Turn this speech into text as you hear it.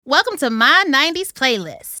Welcome to My 90s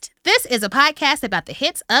Playlist. This is a podcast about the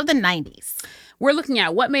hits of the 90s. We're looking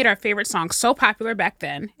at what made our favorite songs so popular back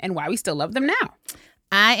then and why we still love them now.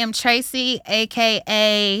 I am Tracy,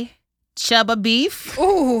 a.k.a. Chubba Beef.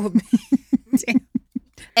 Ooh.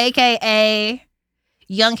 a.k.a.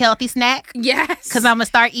 Young Healthy Snack. Yes. Because I'm going to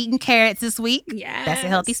start eating carrots this week. Yes. That's a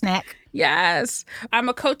healthy snack. Yes. I'm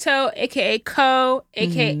a Koto, a.k.a. Ko,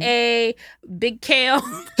 a.k.a. Big Kale.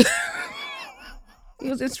 It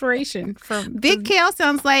was inspiration from... Big Kale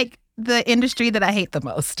sounds like the industry that I hate the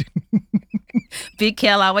most. Big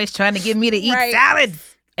Kale always trying to get me to eat salad.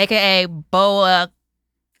 A.k.a. Boa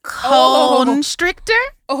Constrictor.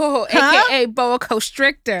 Oh, a.k.a. Boa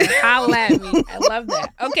Constrictor. Holla at me. I love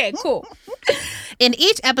that. Okay, cool. In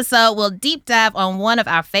each episode, we'll deep dive on one of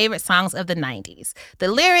our favorite songs of the 90s. The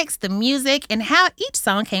lyrics, the music, and how each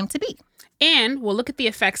song came to be. And we'll look at the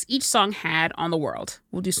effects each song had on the world.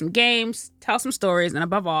 We'll do some games, tell some stories, and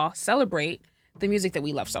above all, celebrate the music that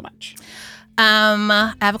we love so much.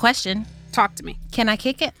 I have a question. Talk to me. Can I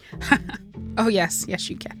kick it? Oh, yes. Yes,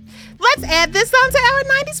 you can. Let's add this song to our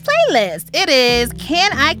 90s playlist. It is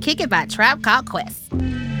Can I Kick It by Tribe Called Quest.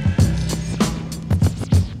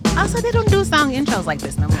 Also, they don't do song intros like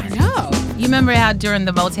this no more. I know. You remember how during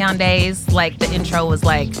the Motown days, like, the intro was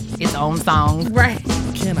like its own song? Right.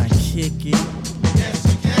 Can I kick it? Yes,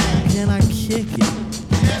 you can. Can I kick it?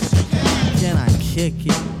 Yes, you can. Can I kick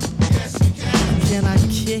it? Yes, you can. Can I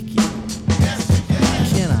kick it? Yes, you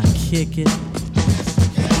can. Can I kick it?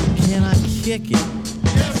 Can I kick it?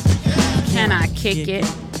 Yes, you can. Can I kick it?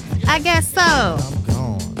 I guess so. I'm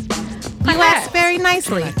gone. You asked very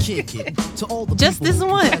nicely. Can I kick it? To all the Just people this who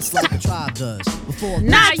once. dance like the tribe does. Before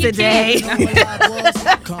Not you today. You know what I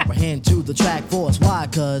was? Comprehend to the track force. Why?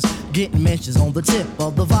 Cause getting mentions on the tip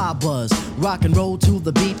of the vibe buzz. Rock and roll to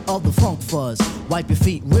the beat of the funk fuzz. Wipe your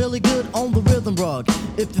feet really good on the rhythm rug.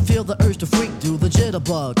 If you feel the urge to freak, do the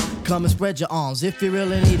jitterbug. Come and spread your arms if you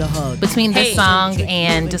really need a hug. Between this Hey. song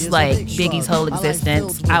and just like Biggie's whole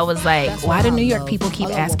existence, I was like, why do New York people keep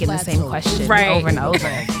asking the same question Right. over and over?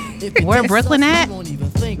 Where Brooklyn at?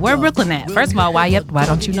 Where Brooklyn at? First of all, why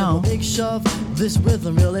don't you know? Big shove. This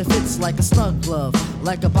rhythm really fits like a snug glove.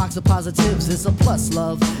 Like a box of positives, it's a plus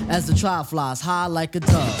love. As the tribe flies high like a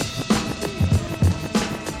dove.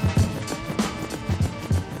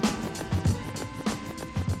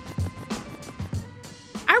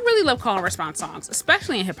 I really love call and response songs,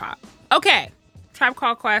 especially in hip hop. Okay. Tribe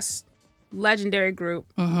Called Quest, legendary group,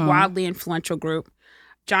 wildly influential group.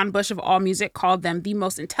 John Bush of AllMusic called them the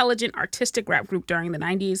most intelligent, artistic rap group during the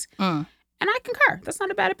 90s. And I concur. That's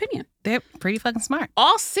not a bad opinion. They're pretty fucking smart.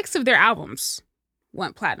 All 6 of their albums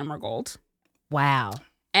went platinum or gold. Wow.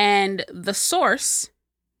 And The Source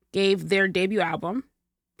gave their debut album,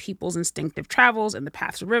 People's Instinctive Travels and the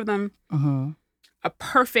Paths of Rhythm, a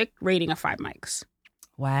perfect rating of 5 mics.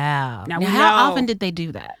 Wow. Now Now, we how know- often did they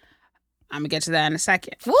do that? I'm going to get to that in a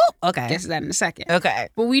second. Woo, okay. Get to that in a second. Okay.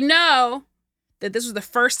 But we know that this was the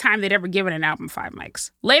first time they'd ever given an album 5 mics.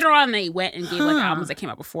 Later on, they went and gave like albums that came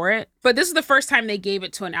out before it. But this is the first time they gave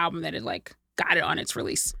it to an album that had like got it on its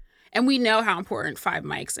release. And we know how important 5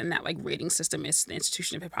 mics and that like rating system is to the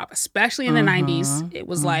institution of hip hop, especially in the 90s. It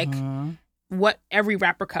was like what every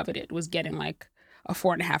rapper coveted was getting like a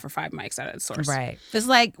 4.5 or 5 mics out of the Source. Right. It's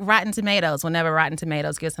like Rotten Tomatoes. Whenever Rotten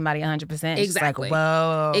Tomatoes gives somebody 100%, it's Exactly. like,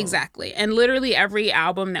 whoa. Exactly. And literally every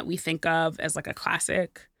album that we think of as like a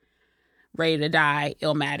classic, Ready to Die,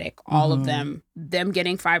 Illmatic, all of them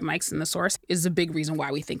getting 5 mics in the Source is a big reason why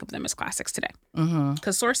we think of them as classics today.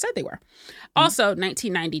 Because Source said they were. Also,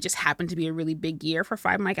 1990 just happened to be a really big year for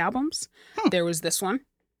 5 mic albums. There was this one,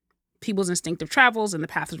 People's Instinctive Travels and the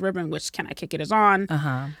Path of Rhythm, which Can I Kick It is on.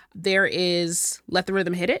 There is Let the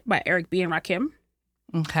Rhythm Hit It by Eric B. and Rakim.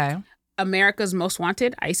 Okay. America's Most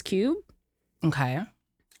Wanted, Ice Cube. Okay.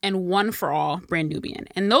 And One for All, Brand Nubian.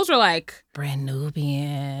 And those are like... Brand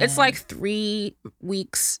Nubian. It's like 3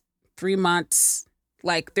 weeks, 3 months.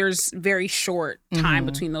 Like there's very short time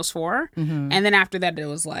between those 4. And then after that, it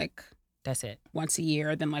was like... That's it. Once a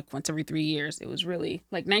year, then like once every 3 years. It was really...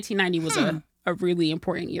 Like 1990 was a really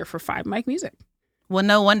important year for 5 mic music. Well,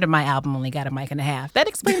 no wonder my album only got a mic and a half. That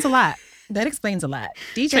explains a lot. That explains a lot.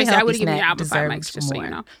 DJ Tracy, I Healthy would have given Snack your album 5 deserves mics, just so more. you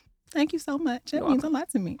know. Thank you so much. That You're means a lot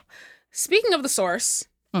to me. Speaking of The Source,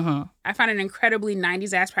 I found an incredibly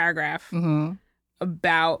 90s-ass paragraph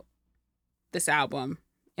about this album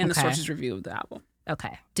in The Okay. Source's review of the album.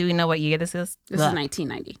 Okay. Do we know what year this is? This is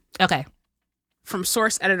 1990. Okay. From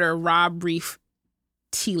Source editor Rob Reef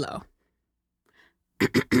Tilo.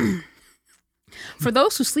 For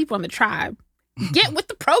those who sleep on the tribe, get with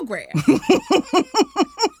the program.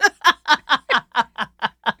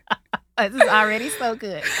 This is already so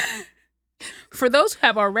good. For those who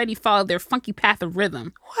have already followed their funky path of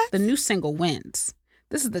rhythm, the new single wins.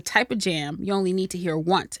 This is the type of jam you only need to hear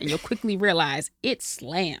once, and you'll quickly realize it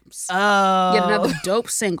slams. Oh. Yet another dope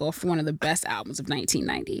single for one of the best albums of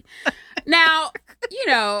 1990. Now,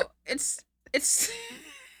 it's.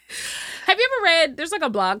 Have you ever read? There's like a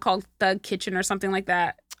blog called Thug Kitchen or something like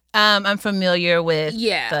that. I'm familiar with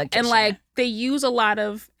Thug Kitchen. And like they use a lot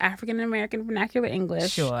of African American vernacular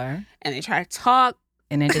English. Sure. And they try to talk.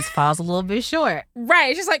 And it just falls a little bit short. Right.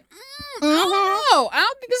 It's just like, I don't know. I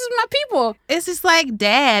don't think this is my people. It's just like,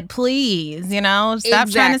 Dad, please, stop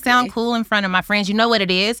trying to sound cool in front of my friends. You know what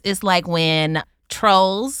it is? It's like when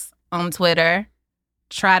trolls on Twitter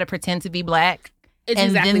try to pretend to be black.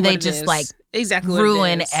 And then they just like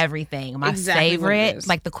ruin everything. My favorite,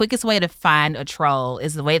 like the quickest way to find a troll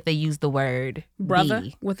is the way that they use the word brother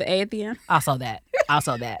B. with the A at the end. Also that.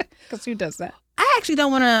 Because who does that? I actually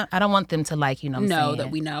don't want them to like, know that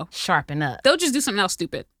we know. Sharpen up. They'll just do something else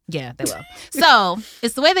stupid. Yeah, they will. So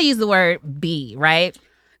it's the way they use the word B, right?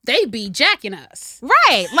 They be jacking us.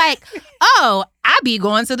 Right. Like, I be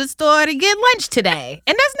going to the store to get lunch today.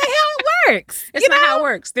 And that's not how it works. It's not how it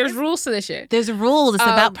works. There's rules to this shit. There's rules. It's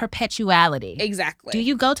about perpetuality. Exactly. Do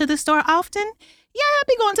you go to the store often? Yeah, I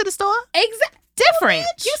be going to the store. Exactly. Different.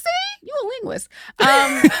 You see? You a linguist.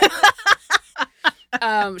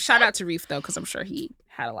 Shout out to Reef, though, because I'm sure he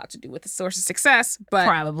had a lot to do with the source of success. But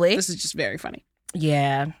probably. This is just very funny.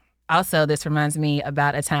 Yeah. Also, this reminds me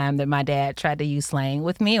about a time that my dad tried to use slang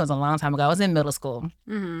with me. It was a long time ago. I was in middle school.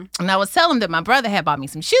 Mm-hmm. And I was telling him that my brother had bought me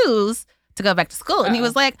some shoes to go back to school. And he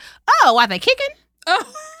was like, oh, are they kicking?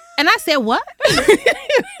 Oh. And I said, what?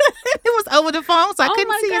 It was over the phone, so I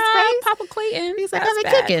couldn't see his face. Papa Clayton. He's like, are they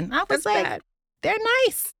kicking? I was like, they're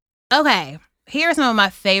nice. Okay. Here are some of my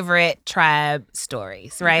favorite Tribe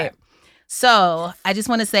stories, right? Okay. So I just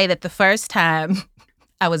want to say that the first time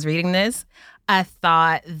I was reading this, I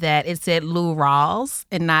thought that it said Lou Rawls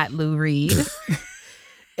and not Lou Reed.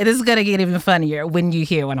 It is going to get even funnier when you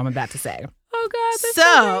hear what I'm about to say. Oh, God. That's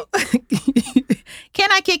so,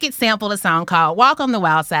 Can I Kick It sampled a song called Walk on the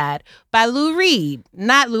Wild Side by Lou Reed,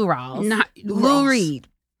 not Lou Rawls. Not Lou Reed.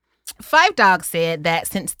 Five Dog said that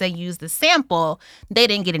since they used the sample, they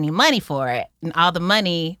didn't get any money for it. And all the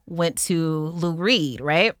money went to Lou Reed,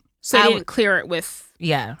 right? So they didn't clear it with...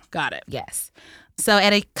 Yeah. Got it. Yes. So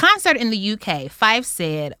at a concert in the UK, Fife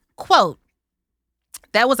said, quote,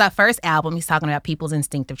 that was our first album. He's talking about people's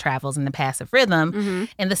instinctive travels in the passive rhythm. Mm-hmm.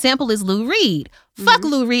 And the sample is Lou Reed. Mm-hmm. Fuck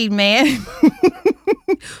Lou Reed, man.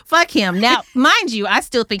 Fuck him. Now, mind you, I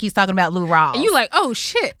still think he's talking about Lou Rawls. And you like, oh,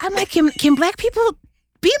 shit. I'm like, can black people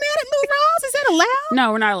be mad at Lou Rawls? Is that allowed?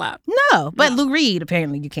 No, we're not allowed. No, but Lou Reed,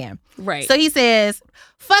 apparently you can. Right. So he says,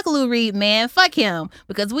 fuck Lou Reed, man. Fuck him.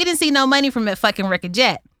 Because we didn't see no money from that fucking record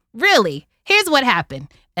yet. Really. Here's what happened.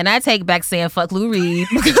 And I take back saying fuck Lou Reed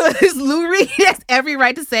because Lou Reed has every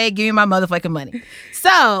right to say, give me my motherfucking money.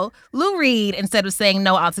 So Lou Reed, instead of saying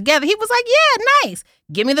no altogether, he was like, yeah, nice.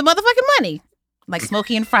 Give me the motherfucking money. Like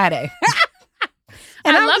Smokey and Friday.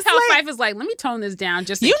 And I love how Fife is like, let me tone this down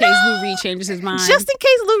just in case Lou Reed changes his mind. Just in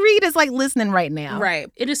case Lou Reed is like listening right now. Right.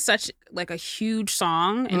 It is such like a huge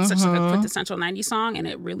song and such like a quintessential 90s song. And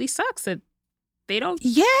it really sucks that they don't.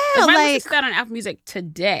 Yeah. If I listen to that on Apple Music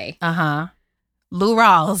today. Lou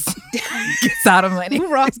Rawls gets all the money. Lou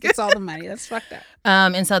Rawls gets all the money. That's fucked up.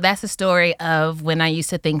 And so that's the story of when I used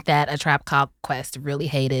to think that A Tribe Called Quest really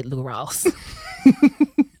hated Lou Rawls.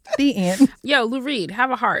 The end. Yo, Lou Reed,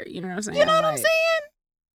 have a heart. You know what I'm saying? You know what I'm saying?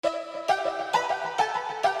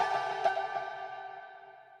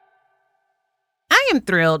 I am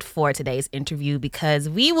thrilled for today's interview because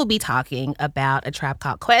we will be talking about A Tribe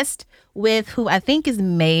Called Quest with who I think is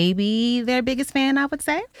maybe their biggest fan, I would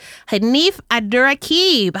say, Hanif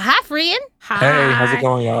Abdurraqib. Hi, friend. Hi. Hey, how's it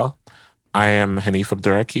going, y'all? I am Hanif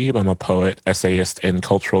Abdurraqib. I'm a poet, essayist, and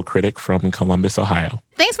cultural critic from Columbus, Ohio.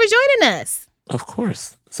 Thanks for joining us. Of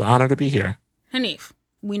course. It's an honor to be here. Hanif,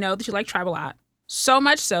 we know that you like Tribe a lot. So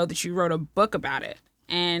much so that you wrote a book about it.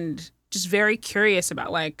 And just very curious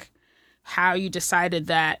about like how you decided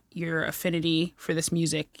that your affinity for this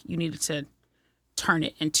music, you needed to turn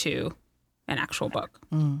it into an actual book.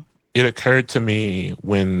 It occurred to me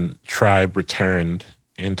when Tribe returned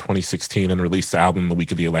in 2016 and released the album the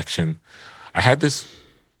week of the election. I had this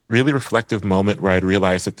really reflective moment where I'd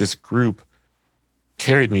realized that this group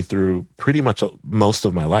carried me through pretty much most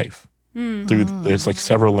of my life. There's like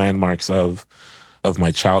several landmarks of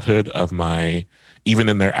my childhood, of my, even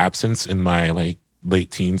in their absence in my like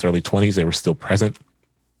late teens, early 20s, they were still present.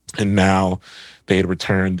 And now they had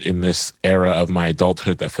returned in this era of my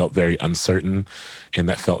adulthood that felt very uncertain and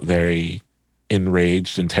that felt very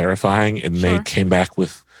enraged and terrifying, and they Sure. came back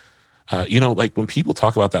with, like when people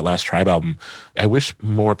talk about that last Tribe album, I wish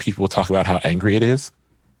more people would talk about how angry it is,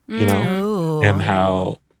 Ooh. and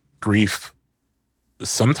how grief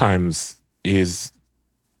sometimes is,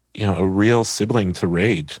 a real sibling to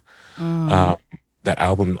rage. That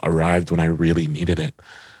album arrived when I really needed it.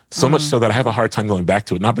 So much so that I have a hard time going back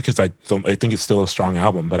to it. Not because I think it's still a strong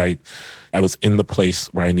album, but I was in the place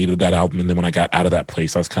where I needed that album. And then when I got out of that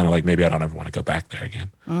place, I was kind of like, maybe I don't ever want to go back there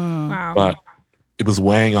again. Wow. But it was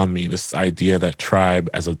weighing on me, this idea that Tribe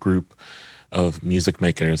as a group of music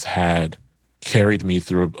makers had carried me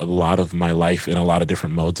through a lot of my life in a lot of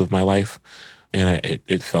different modes of my life. And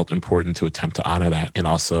it felt important to attempt to honor that, and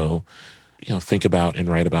also, think about and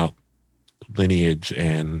write about lineage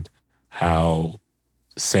and how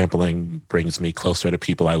sampling brings me closer to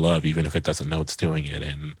people I love, even if it doesn't know it's doing it,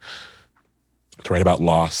 and to write about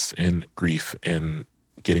loss and grief and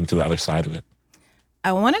getting to the other side of it.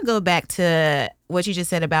 I want to go back to what you just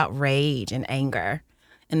said about rage and anger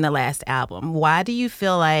in the last album. Why do you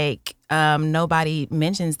feel like nobody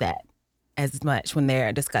mentions that as much when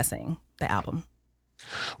they're discussing the album?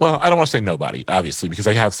 Well, I don't want to say nobody, obviously, because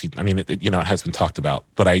I have seen, it has been talked about.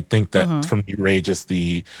 But I think that for me, rage is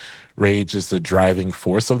the driving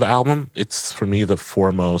force of the album. It's, for me, the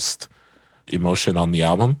foremost emotion on the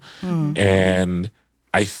album. And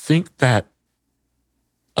I think that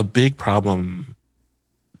a big problem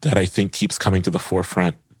that I think keeps coming to the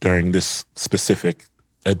forefront during this specific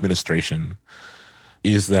administration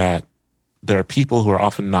is that there are people who are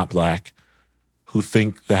often not Black who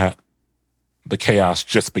think that the chaos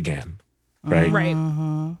just began, right? Right.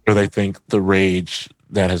 Or they think the rage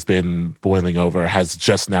that has been boiling over has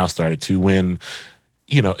just now started to, when,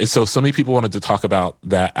 so many people wanted to talk about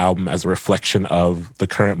that album as a reflection of the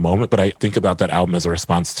current moment, but I think about that album as a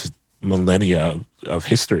response to millennia of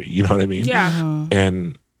history, you know what I mean? Yeah.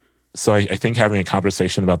 And so I think having a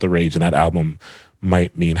conversation about the rage in that album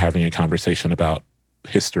might mean having a conversation about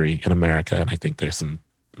history in America, and I think there's some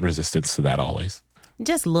resistance to that always.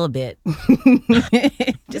 Just a little bit.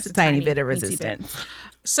 Just a tiny bit of resistance.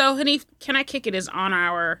 So, Hanif, Can I Kick It is on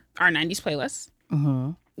our 90s playlist.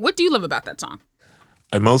 What do you love about that song?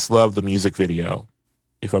 I most love the music video,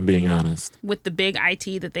 if I'm being honest. With the big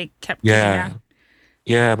IT that they kept Yeah. doing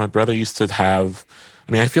Yeah, my brother used to have,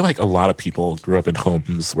 I feel like a lot of people grew up in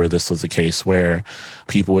homes where this was the case, where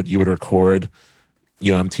you would record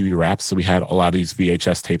MTV Raps. So we had a lot of these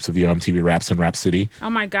VHS tapes of MTV Raps and Rap City. Oh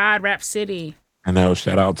my God, Rap City. I know,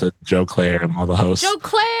 shout out to Joe Claire and all the hosts. Joe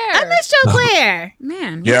Claire. I miss Joe Claire.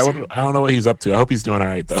 Man. Yeah, I don't know what he's up to. I hope he's doing all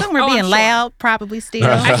right, though. Somewhere Oh, I'm being sure. loud, probably still.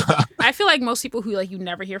 I feel like most people who you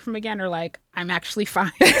never hear from again are like, I'm actually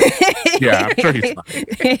fine. Yeah, I'm sure he's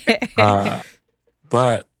fine.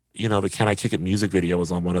 But, the Can I Kick It music video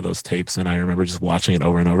was on one of those tapes, and I remember just watching it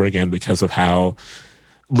over and over again because of how,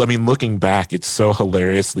 looking back, it's so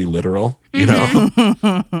hilariously literal,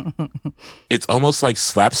 It's almost like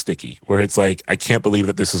slapsticky, where it's like, I can't believe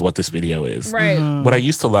that this is what this video is. Right. What I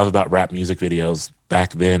used to love about rap music videos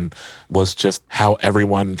back then was just how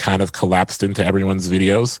everyone kind of collapsed into everyone's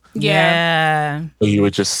videos. Yeah. So you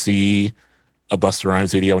would just see a Busta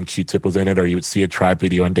Rhymes video and Q-Tip was in it, or you would see a Tribe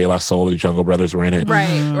video and De La Soul and Jungle Brothers were in it. Right.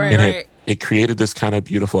 And it created this kind of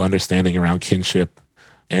beautiful understanding around kinship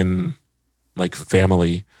and like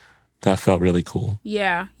family that felt really cool.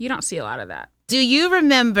 Yeah. You don't see a lot of that. Do you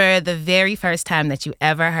remember the very first time that you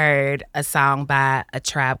ever heard a song by a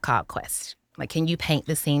Tribe Called Quest? Like, can you paint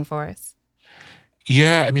the scene for us?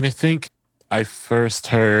 Yeah, I think I first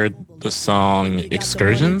heard the song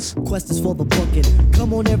Excursions. Quest is for the booking.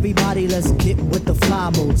 Come on, everybody, let's get with the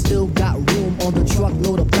fly mode. Still got room on the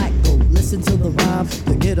truckload of black gold. Listen to the rhyme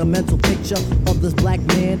to get a mental picture of this black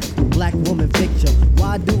man, black woman picture.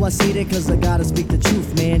 Why do I say that? Cause I gotta speak the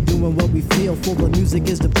truth, man. Doing what we feel for the music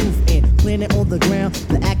is the proof. And playing it on the ground,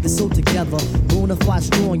 the act is so together. Bonafide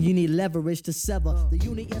strong, you need leverage to sever. The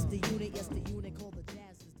unit, yes, the unit, yes, the unit. Call the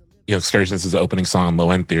jazz. Excursions is the opening song on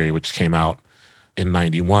Low End Theory, which came out in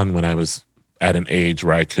 91 when I was at an age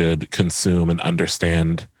where I could consume and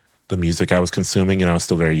understand the music I was consuming. I was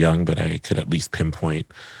still very young, but I could at least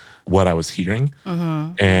pinpoint what I was hearing.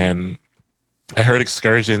 And I heard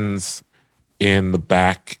Excursions in the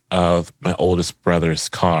back of my oldest brother's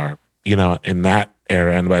car. In that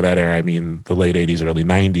era, and by that era, I mean the late 80s, early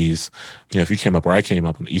 90s, if you came up where I came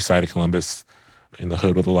up on the east side of Columbus, in the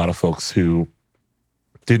hood with a lot of folks who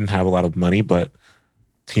didn't have a lot of money, but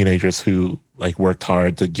teenagers who worked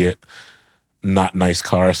hard to get not nice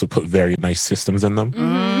cars, so put very nice systems in them.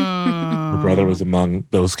 My brother was among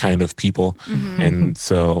those kind of people. And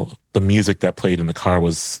so the music that played in the car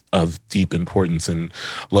was of deep importance. And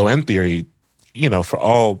Low End Theory for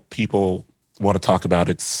all people want to talk about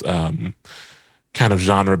its kind of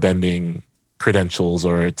genre bending credentials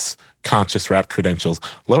or its conscious rap credentials,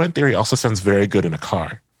 Low End Theory also sounds very good in a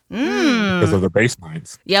car because of the bass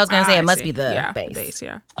lines. Yeah, I was going to say it must see. be the Yeah, bass.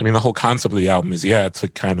 yeah. I mean, the whole concept of the album is, to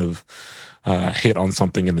kind of hit on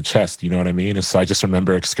something in the chest, you know what I mean? And so I just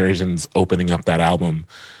remember Excursions opening up that album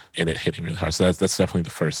and it hitting really hard. So that's definitely the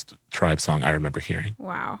first Tribe song I remember hearing.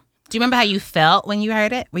 Wow. Do you remember how you felt when you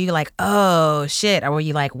heard it? Were you like, oh, shit? Or were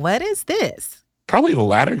you like, what is this? Probably the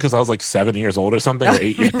latter because I was like 7 years old or something, or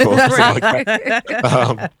 8 years old, or something like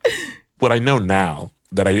that. What I know now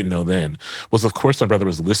that I didn't know then was, of course, my brother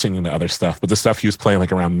was listening to other stuff, but the stuff he was playing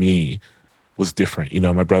like around me was different.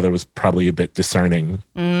 My brother was probably a bit discerning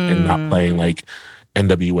and not playing like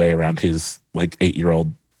NWA around his like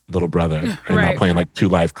 8-year-old little brother, and not playing like Two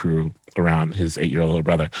Live Crew around his 8-year-old little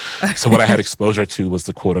brother. So what I had exposure to was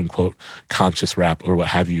the quote unquote conscious rap or what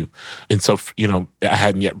have you. And so, I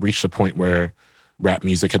hadn't yet reached a point where rap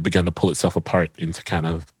music had begun to pull itself apart into kind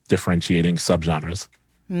of differentiating subgenres.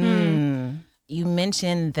 You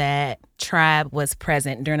mentioned that Tribe was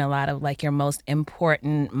present during a lot of like your most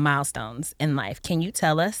important milestones in life. Can you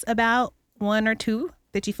tell us about one or two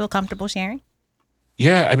that you feel comfortable sharing?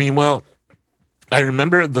 Yeah, I mean, well, I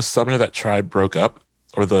remember the summer that Tribe broke up,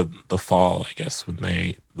 or the fall, I guess, when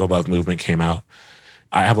the Love Movement came out.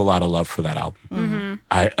 I have a lot of love for that album.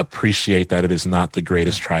 I appreciate that it is not the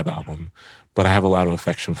greatest Tribe album, but I have a lot of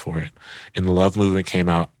affection for it. And the Love Movement came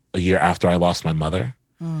out a year after I lost my mother.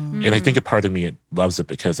 And I think a part of me loves it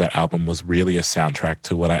because that album was really a soundtrack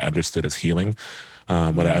to what I understood as healing,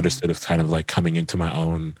 what I understood as kind of like coming into my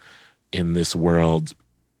own in this world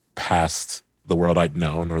past the world I'd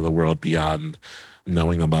known or the world beyond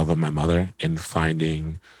knowing the love of my mother, and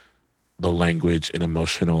finding the language and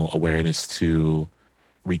emotional awareness to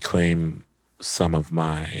reclaim some of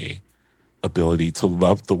my ability to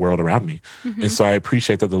love the world around me. And so I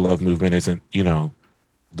appreciate that the Love Movement isn't,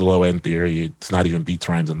 the Low End Theory. It's not even Beats,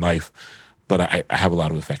 Rhymes, and Life, but I have a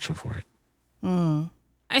lot of affection for it.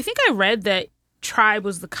 I think I read that Tribe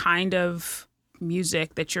was the kind of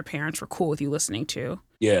music that your parents were cool with you listening to.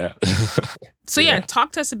 Yeah. So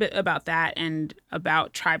talk to us a bit about that and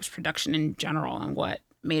about Tribe's production in general and what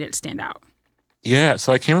made it stand out. Yeah,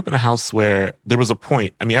 so I came up in a house where there was a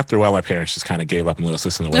point. I mean, after a while, my parents just kind of gave up and let us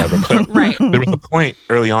listen to whatever. But there was a point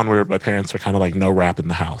early on where my parents were kind of like, no rap in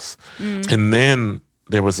the house. And then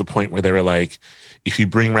there was a point where they were like, if you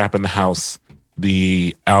bring rap in the house,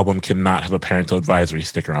 the album cannot have a parental advisory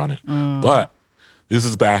sticker on it. But this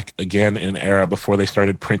is back again in an era before they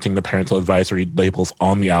started printing the parental advisory labels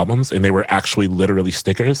on the albums, and they were actually literally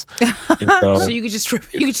stickers. And so you could just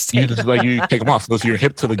take you take them off. So if you're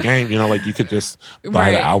hip to the game, like you could just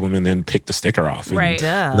buy the album and then pick the sticker off.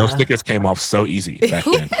 And those stickers came off so easy back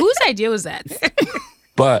then. Whose idea was that?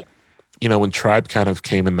 But when Tribe kind of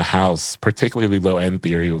came in the house, particularly Low End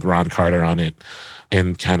Theory with Ron Carter on it,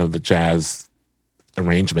 and kind of the jazz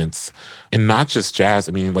arrangements, and not just jazz.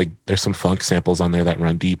 I mean, like there's some funk samples on there that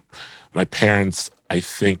run deep. My parents, I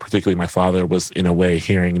think, particularly my father, was in a way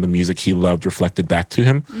hearing the music he loved reflected back to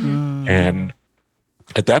him. And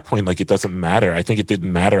at that point, like, it doesn't matter. I think it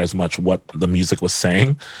didn't matter as much what the music was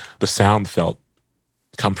saying. The sound felt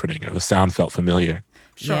comforting, or the sound felt familiar.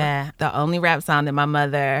 Sure. Yeah, the only rap song that my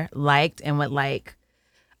mother liked and would like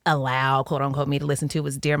allow, quote unquote, me to listen to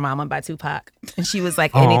was Dear Mama by Tupac. And she was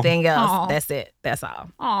like, anything else, that's it. That's all.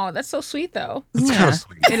 Oh, that's so sweet though. It's kind of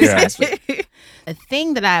sweet. It is kind of sweet. A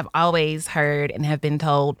thing that I've always heard and have been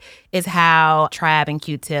told is how Tribe and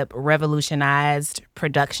Q-Tip revolutionized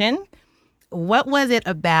production. What was it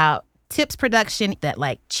about Tip's production that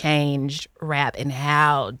like changed rap, and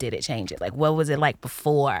how did it change it? Like, what was it like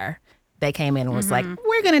before they came in and was like,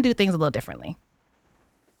 we're going to do things a little differently?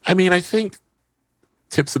 I mean, I think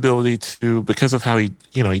Tip's ability to, because of how he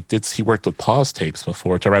worked with pause tapes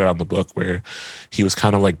before, to write about in the book, where he was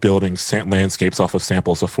kind of like building landscapes off of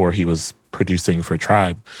samples before he was producing for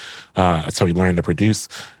Tribe. That's how he learned to produce.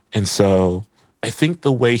 And so I think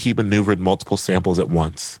the way he maneuvered multiple samples at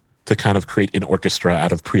once to kind of create an orchestra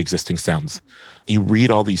out of pre-existing sounds. You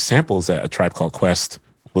read all these samples that A Tribe Called Quest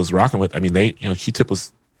was rocking with. I mean, Q-Tip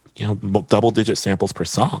was, double-digit samples per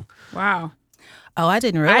song. Wow. Oh, I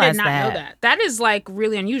didn't realize that. I did not know that. That is like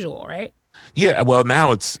really unusual, right? Yeah, well,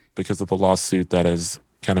 now it's because of the lawsuit that has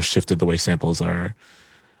kind of shifted the way samples are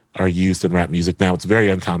used in rap music. Now it's very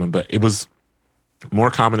uncommon, but it was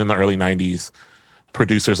more common in the early 90s.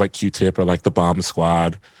 Producers like Q-Tip or like the Bomb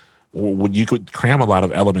Squad, when you could cram a lot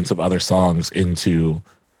of elements of other songs into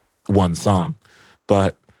one song.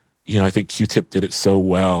 But, I think Q-Tip did it so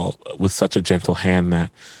well with such a gentle hand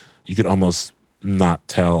that you could almost not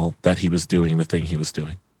tell that he was doing the thing he was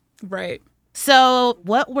doing. Right. So,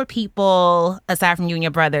 what were people, aside from you and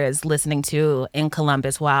your brothers, listening to in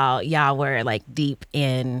Columbus while y'all were like deep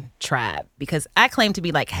in trap? Because I claim to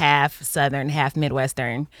be like half Southern, half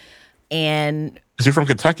Midwestern. And Because you're from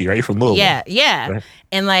Kentucky, right? You're from Louisville. yeah. Right.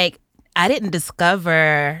 And like, I didn't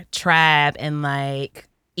discover trap and like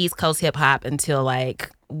East Coast hip hop until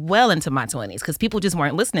like well into my 20s because people just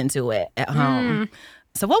weren't listening to it at home.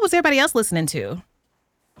 So, what was everybody else listening to?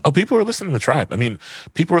 Oh, people were listening to Tribe. I mean,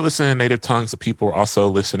 people were listening to Native Tongues, but people were also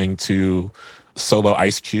listening to solo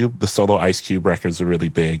Ice Cube. The solo Ice Cube records were really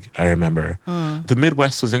big, I remember. The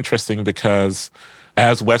Midwest was interesting because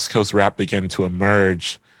as West Coast rap began to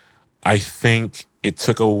emerge, I think it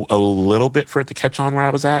took a little bit for it to catch on where I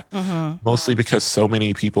was at, mostly because so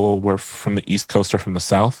many people were from the East Coast or from the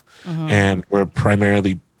South and were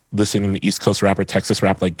primarily listening to East Coast rap or Texas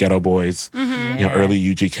rap like Ghetto Boys, early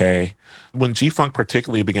UGK. When G-Funk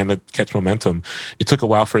particularly began to catch momentum, it took a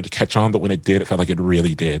while for it to catch on, but when it did, it felt like it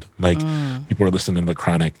really did. Like people were listening to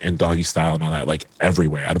Chronic and Doggy Style and all that, like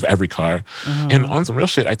everywhere, out of every car. And on some real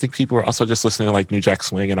shit, I think people were also just listening to like New Jack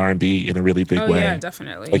Swing and R&B in a really big way. Yeah,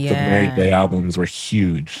 definitely. Like the Mary J albums were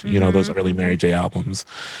huge. Those early Mary J albums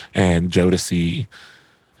and Jodeci.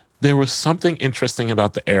 There was something interesting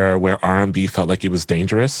about the era where R&B felt like it was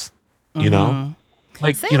dangerous, Like,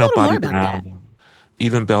 Say a little more Bobby about Brown,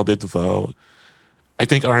 even Belle Biv DeVoe. I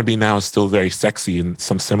think R&B now is still very sexy in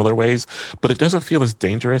some similar ways, but it doesn't feel as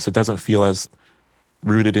dangerous. It doesn't feel as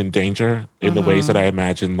rooted in danger in the ways that I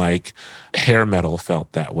imagine like hair metal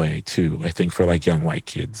felt that way too. I think for like young white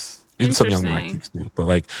kids, and some young white kids too, but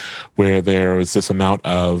like where there was this amount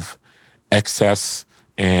of excess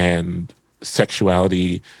and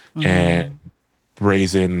sexuality and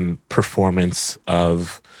brazen performance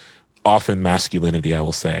of often masculinity, I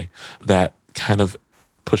will say, that kind of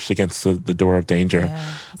pushed against the door of danger.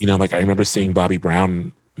 Like I remember seeing Bobby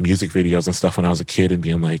Brown music videos and stuff when I was a kid and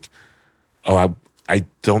being like, oh, I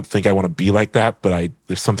don't think I want to be like that, but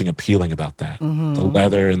there's something appealing about that. The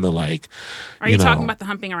leather and the like. Are you talking about the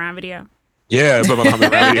humping around video? Yeah, so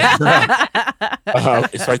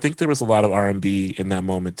I think there was a lot of R&B in that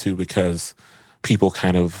moment too, because people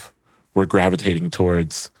kind of were gravitating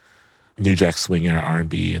towards New Jack Swing era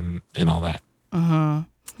R&B and all that.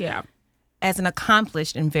 Yeah. As an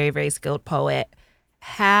accomplished and very, very skilled poet,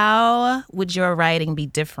 how would your writing be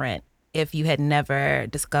different if you had never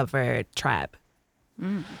discovered trap?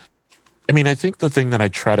 I mean, I think the thing that I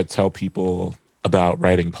try to tell people about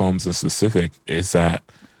writing poems in specific is that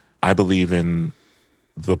I believe in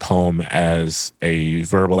the poem as a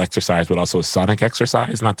verbal exercise, but also a sonic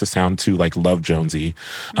exercise, not to sound too like Love Jonesy.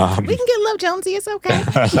 We can get Love Jonesy, it's okay.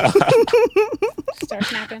 Start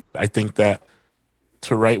snapping. I think that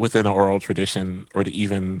to write within an oral tradition or to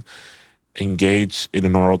even engage in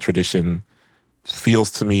an oral tradition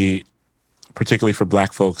feels to me, particularly for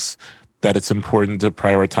Black folks, that it's important to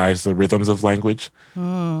prioritize the rhythms of language.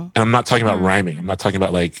 And I'm not talking about rhyming. I'm not talking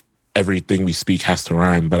about like everything we speak has to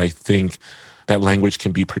rhyme, but I think that language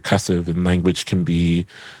can be percussive and language can be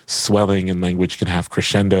swelling and language can have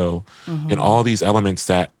crescendo and all these elements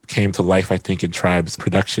that came to life, I think, in Tribe's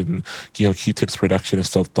production. Q-Tip's production is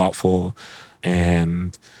so thoughtful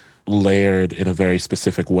and layered in a very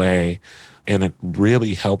specific way. And it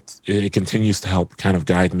really helped, it continues to help kind of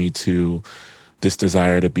guide me to this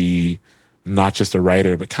desire to be not just a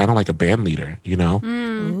writer, but kind of like a band leader,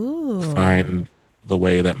 Find the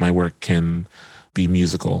way that my work can be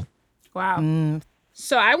musical. Wow.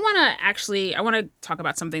 So I want to talk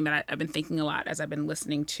about something that I've been thinking a lot as I've been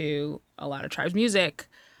listening to a lot of Tribe's music,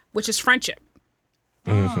 which is friendship.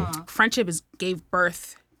 Friendship gave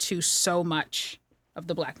birth to so much of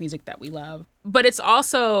the Black music that we love. But it's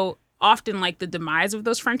also often like the demise of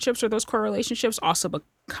those friendships or those core relationships also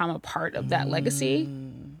become a part of that legacy.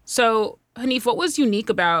 So, Hanif, what was unique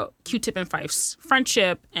about Q-Tip and Phife's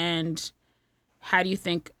friendship, and how do you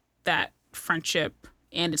think that friendship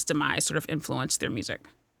and its demise sort of influenced their music?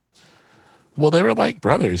 Well, they were like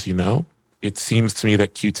brothers, It seems to me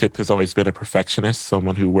that Q-Tip has always been a perfectionist,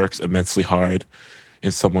 someone who works immensely hard,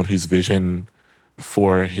 and someone whose vision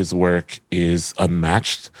for his work is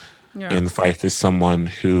unmatched. Yeah. And Phife is someone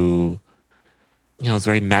who, is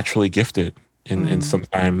very naturally gifted. And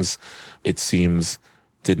sometimes it seems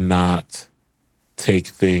did not take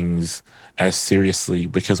things as seriously,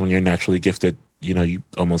 because when you're naturally gifted, you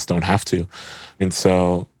almost don't have to. And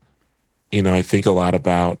so, I think a lot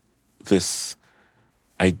about this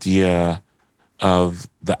idea of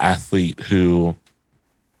the athlete who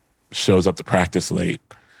shows up to practice late,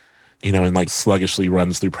 and like sluggishly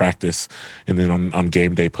runs through practice, and then on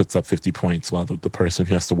game day puts up 50 points, while the person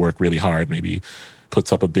who has to work really hard maybe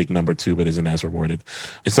puts up a big number too, but isn't as rewarded.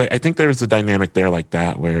 It's like, I think there's a dynamic there like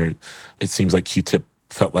that, where it seems like Q-Tip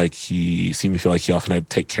felt like he seemed to feel like he often had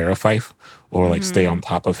to take care of Fife, or like stay on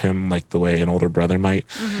top of him, like the way an older brother might.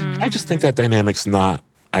 I just think that dynamic's not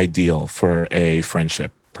ideal for a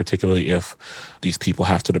friendship, particularly if these people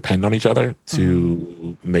have to depend on each other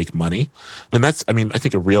to make money. And that's, I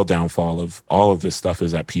think a real downfall of all of this stuff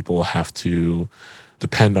is that people have to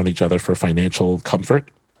depend on each other for financial comfort.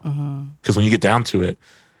 Because when you get down to it,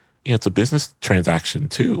 it's a business transaction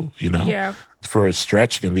too, Yeah. For a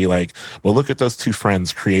stretch, it can be like, well, look at those two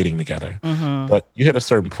friends creating together. But you hit a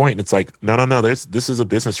certain point, and it's like, no, this is a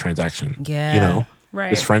business transaction. Yeah.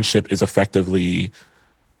 Right. This friendship is effectively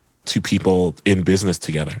two people in business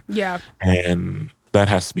together. Yeah. And that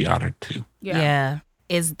has to be honored too. Yeah.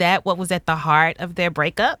 Is that what was at the heart of their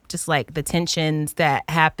breakup? Just like the tensions that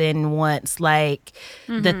happen once, like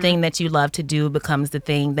the thing that you love to do becomes the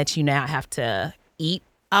thing that you now have to eat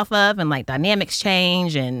off of, and like dynamics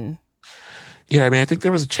change. And Yeah, I think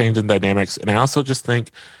there was a change in dynamics. And I also just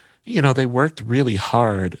think, they worked really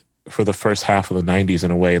hard for the first half of the 90s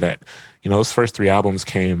in a way that, those first 3 albums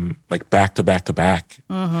came like back to back to back.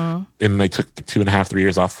 And they took 2.5, 3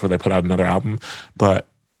 years off before they put out another album. But,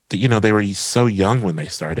 they were so young when they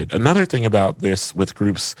started. Another thing about this with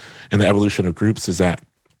groups and the evolution of groups is that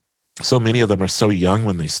so many of them are so young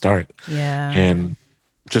when they start. yeah. And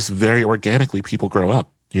just very organically, people grow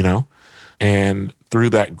up, And through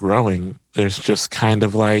that growing, there's just kind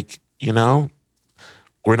of like,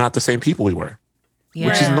 we're not the same people we were,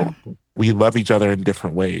 which is Yeah. normal. We love each other in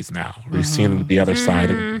different ways now. We've seen the other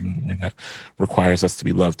side of it, and that requires us to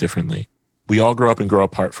be loved differently. We all grow up and grow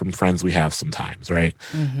apart from friends we have sometimes, right?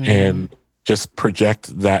 And just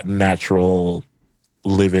project that natural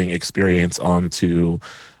living experience onto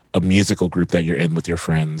a musical group that you're in with your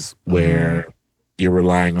friends, where you're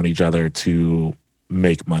relying on each other to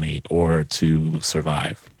make money or to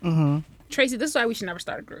survive. Tracy, this is why we should never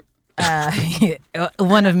start a group.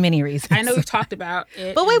 One of many reasons. I know we've talked about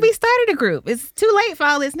it. But wait, we started a group. It's too late for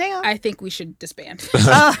all this now. I think we should disband.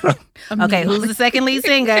 Oh. Okay, who's the second lead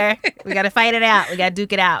singer? We got to fight it out. We got to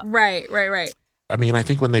duke it out. Right. I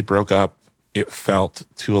think when they broke up, it felt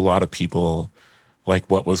to a lot of people like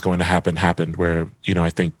what was going to happen happened, where, I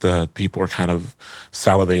think the people were kind of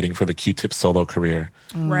salivating for the Q-Tip solo career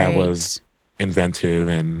Right. that was inventive.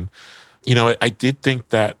 And, I did think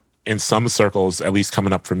that in some circles, at least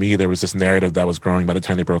coming up for me, there was this narrative that was growing by the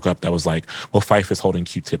time they broke up that was like, well, Fife is holding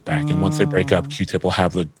Q-Tip back. And once they break up, Q-Tip will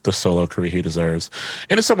have the solo career he deserves.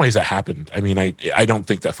 And in some ways that happened. I don't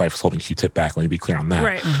think that Fife was holding Q-Tip back. Let me be clear on that.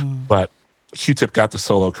 Right. But Q-Tip got the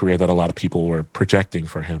solo career that a lot of people were projecting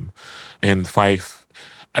for him. And Fife,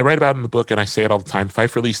 I write about it in the book, and I say it all the time,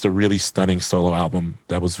 Fife released a really stunning solo album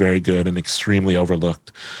that was very good and extremely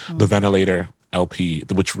overlooked. The Ventilator LP,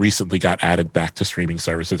 which recently got added back to streaming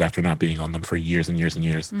services after not being on them for years and years and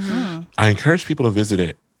years. I encourage people to visit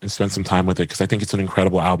it and spend some time with it, because I think it's an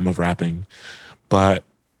incredible album of rapping. But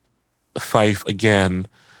Fife, again,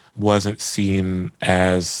 wasn't seen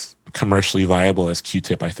as commercially viable as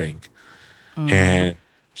Q-Tip, I think. And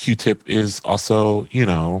Q-Tip is also,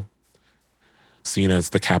 seen as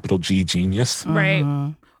the capital G genius. Right.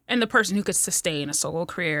 And the person who could sustain a solo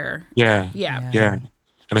career. Yeah. Yeah.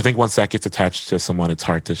 And I think once that gets attached to someone, it's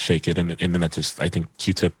hard to shake it. And then that just, I think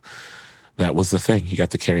Q-Tip, that was the thing. He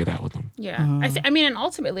got to carry that with him. Yeah. And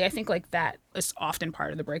ultimately, I think like that is often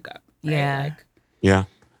part of the breakup. Right? Yeah. Like, Yeah.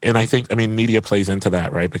 And I think, media plays into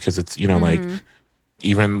that, right? Because it's, like,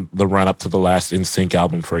 even the run up to the last NSYNC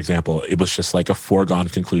album, for example, it was just like a foregone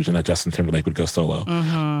conclusion that Justin Timberlake would go solo.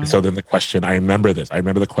 And so then the question, I remember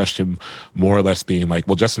the question more or less being like,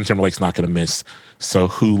 well, Justin Timberlake's not going to miss. So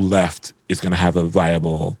who left is going to have a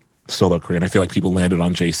viable solo career? And I feel like people landed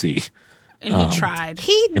on JC. and he tried.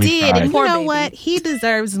 He And he did. tried. And you Poor know baby. what? He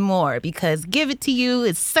deserves more, because Give It To You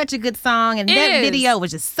is such a good song. And It that is. video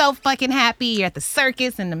was just so fucking happy. You're at the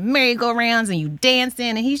circus and the merry-go-rounds and you dancing.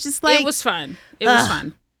 And he's just like, It was fun. It was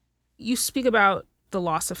fun. You speak about the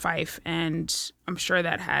loss of Fife, and I'm sure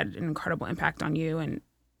that had an incredible impact on you. And,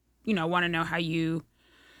 want to know how you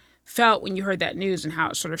felt when you heard that news and how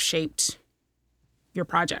it sort of shaped your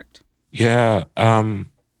project. Yeah.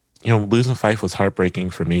 Losing Fife was heartbreaking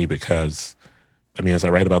for me because, as I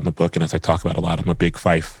write about in the book and as I talk about a lot, I'm a big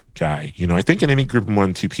Fife guy. I think in any group of more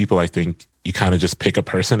than two people, I think you kind of just pick a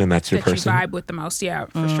person and that's your That you person. vibe with the most. Yeah,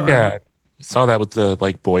 for sure. Yeah. Saw that with the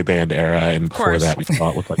boy band era, and before course. that we saw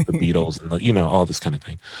it with the Beatles and all this kind of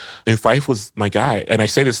thing. And Fife was my guy. And I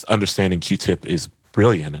say this understanding Q-Tip is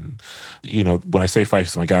brilliant. And, you know, when I say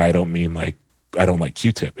Fife's my guy, I don't mean like I don't like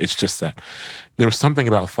Q-Tip. It's just that there was something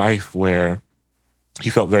about Fife where he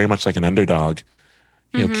felt very much like an underdog.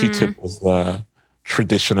 You know, Q-Tip was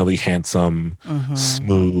traditionally handsome,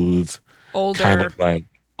 smooth, Older. kind of like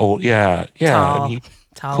old. Yeah. Tall. And he,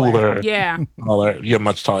 Taller. cooler, Yeah. taller. You're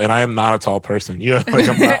much taller, and I am not a tall person. You know, like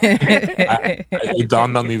I'm not. It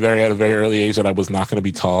dawned on me at a very early age that I was not going to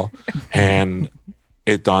be tall, and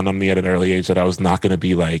it dawned on me at an early age that I was not going to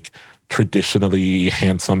be like traditionally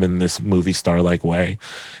handsome in this movie star like way.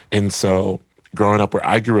 And so, growing up where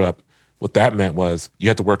I grew up, what that meant was you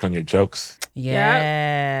had to work on your jokes.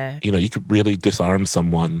 Yeah. You know, you could really disarm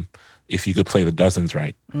someone if you could play the dozens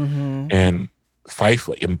right. And Fife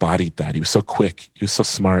embodied that. He was so quick. He was so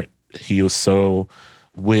smart. He was so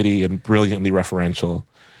witty and brilliantly referential.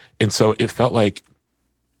 And so it felt like,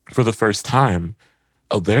 for the first time,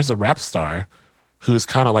 oh, there's a rap star who's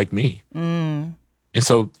kind of like me. And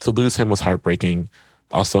so to lose him was heartbreaking.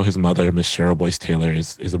 Also, his mother, Miss Cheryl Boyce Taylor,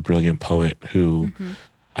 is a brilliant poet who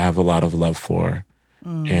I have a lot of love for.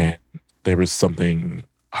 And there was something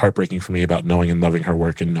heartbreaking for me about knowing and loving her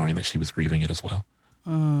work and knowing that she was grieving it as well.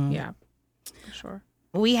 Yeah, for sure.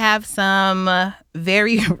 We have some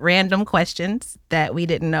very random questions that we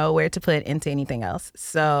didn't know where to put into anything else.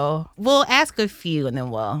 So we'll ask a few and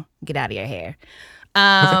then we'll get out of your hair.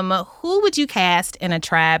 Who would you cast in a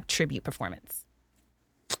Tribe tribute performance?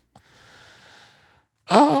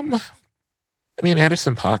 I mean,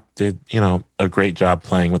 Anderson .Paak did, you know, a great job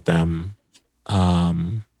playing with them.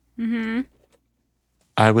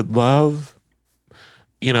 I would love,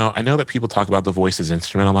 you know, I know that people talk about the Voices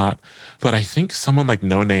instrument a lot, but I think someone like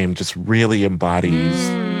No Name just really embodies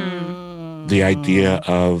the idea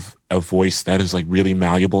of a voice that is like really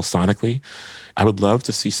malleable sonically. I would love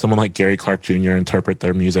to see someone like Gary Clark Jr. interpret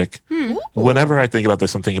their music. Whenever I think about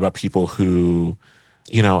this, I'm thinking about people who,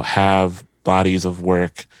 you know, have bodies of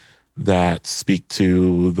work that speak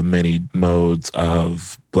to the many modes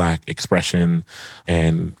of Black expression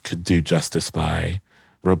and could do justice by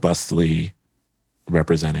robustly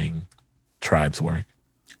representing Tribe's work.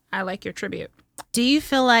 I like your tribute. Do you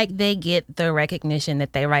feel like they get the recognition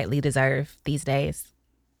that they rightly deserve these days?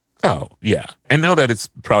 Oh, yeah. I know that it's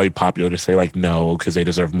probably popular to say like no, because they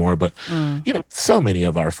deserve more, but you know, so many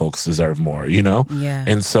of our folks deserve more, you know? Yeah.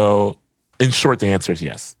 And so in short, the answer is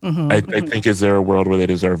yes. I think, is there a world where they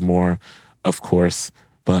deserve more? Of course.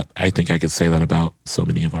 But I think I could say that about so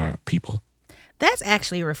many of our people. That's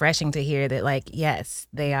actually refreshing to hear that, like, yes,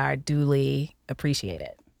 they are duly appreciated.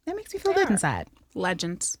 That makes me feel good inside.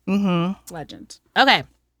 Legends. Legends. Okay.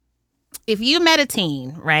 If you met a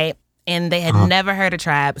teen, right, and they had never heard a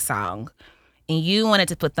Tribe song and you wanted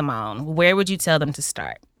to put them on, where would you tell them to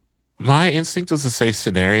start? My instinct was to say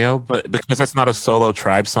Scenario, but because that's not a solo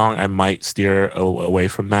Tribe song, I might steer away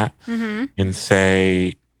from that and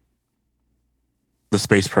say The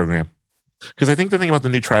Space Program. Because I think the thing about the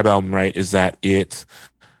new Tribe album, right, is that it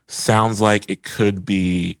sounds like it could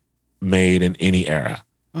be made in any era.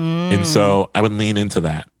 And so I would lean into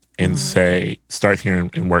that and say, start here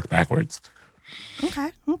and work backwards.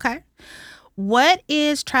 Okay. What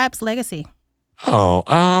is Tribe's legacy? Oh,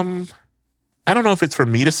 I don't know if it's for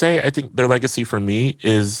me to say. I think their legacy for me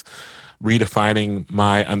is redefining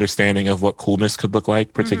my understanding of what coolness could look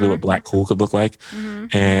like, particularly what Black cool could look like,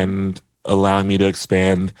 and allowing me to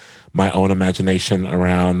expand my own imagination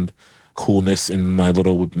around coolness in my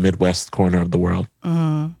little Midwest corner of the world.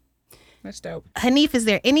 That's dope. Hanif, is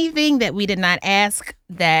there anything that we did not ask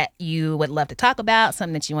that you would love to talk about,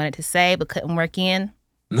 something that you wanted to say but couldn't work in?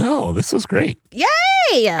 No, this was great.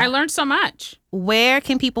 Yay! I learned so much. Where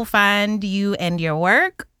can people find you and your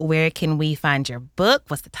work? Where can we find your book?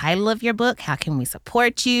 What's the title of your book? How can we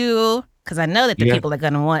support you? Because I know that the people are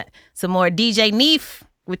going to want some more DJ Neef,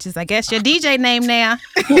 which is, I guess, your DJ name now.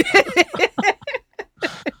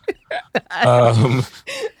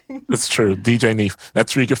 That's true. DJ Neef.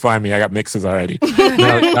 That's where you can find me. I got mixes already.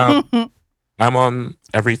 No, I'm on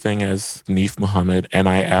everything as Neef Muhammad,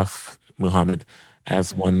 N-I-F Muhammad,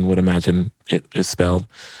 as one would imagine it is spelled.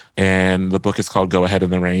 And the book is called Go Ahead in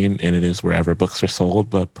the Rain, and it is wherever books are sold,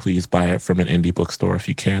 but please buy it from an indie bookstore if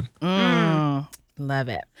you can. Love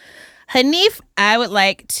it. Hanif, I would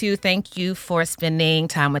like to thank you for spending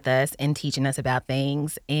time with us and teaching us about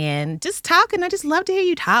things and just talking. I just love to hear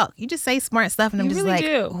you talk. You just say smart stuff, and I'm You just really like,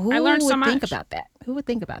 do. who I learned so would think much. about that? Who would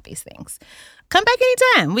think about these things? Come back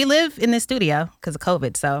anytime. We live in this studio because of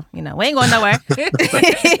COVID, so, you know, we ain't going nowhere.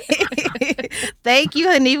 Thank you,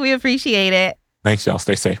 Hanif. We appreciate it. Thanks, y'all.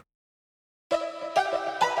 Stay safe.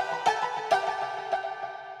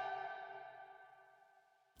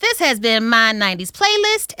 This has been my 90s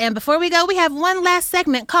playlist. And before we go, we have one last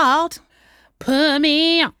segment called Put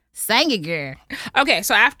Me On. Sang It Girl. Okay,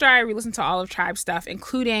 so after I re-listened to all of Tribe stuff,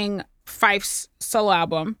 including Fife's solo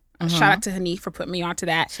album, shout out to Hanif for putting me onto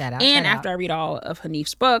that. Shout out, and shout after I read all of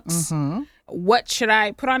Hanif's books, what should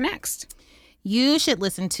I put on next? You should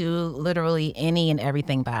listen to literally any and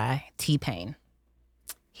everything by T-Pain.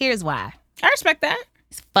 Here's why. I respect that.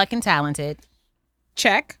 He's fucking talented.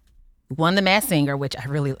 Check. Won the Masked Singer, which I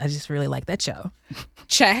just really like that show.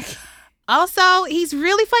 Check. Also, he's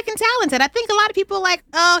really fucking talented. I think a lot of people are like,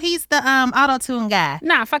 oh, he's the auto-tune guy.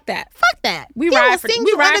 Nah, fuck that. Fuck that. We He ride will for- sing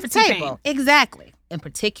we you ride under for the T-Pain. table. Exactly. In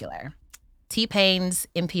particular, T-Pain's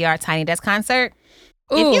NPR Tiny Desk concert.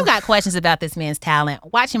 If you got questions about this man's talent,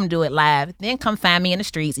 watch him do it live. Then come find me in the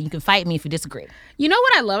streets and you can fight me if you disagree. You know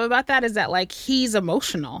what I love about that is that, like, he's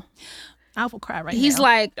emotional. I will cry right He's now.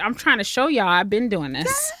 like, I'm trying to show y'all I've been doing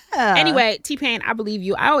this. Yeah. Anyway, T-Pain, I believe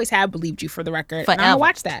you. I always have believed you, for the record. And I'm Forever. going to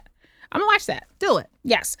watch that. I'm going to watch that. Do it.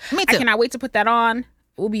 Yes. Me I too. cannot wait to put that on.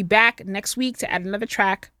 We'll be back next week to add another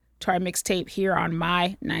track to our mixtape here on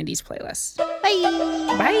my 90s playlist.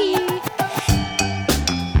 Bye. Bye.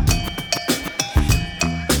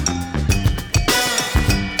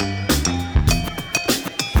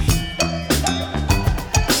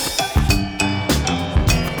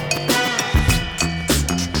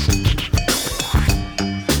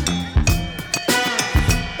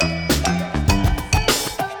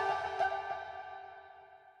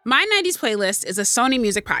 My 90s Playlist is a Sony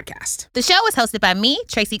Music podcast. The show is hosted by me,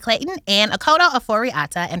 Tracy Clayton, and Akoto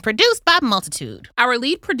Afori-Atta, and produced by Multitude. Our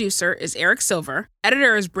lead producer is Eric Silver,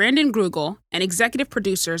 editor is Brandon Grugel, and executive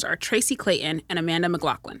producers are Tracy Clayton and Amanda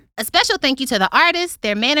McLaughlin. A special thank you to the artists,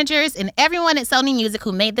 their managers, and everyone at Sony Music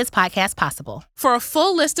who made this podcast possible. For a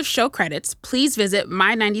full list of show credits, please visit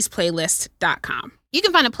my90splaylist.com. You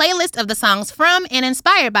can find a playlist of the songs from and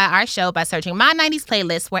inspired by our show by searching My 90s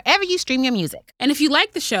Playlist wherever you stream your music. And if you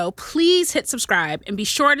like the show, please hit subscribe and be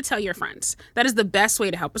sure to tell your friends. That is the best way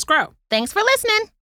to help us grow. Thanks for listening.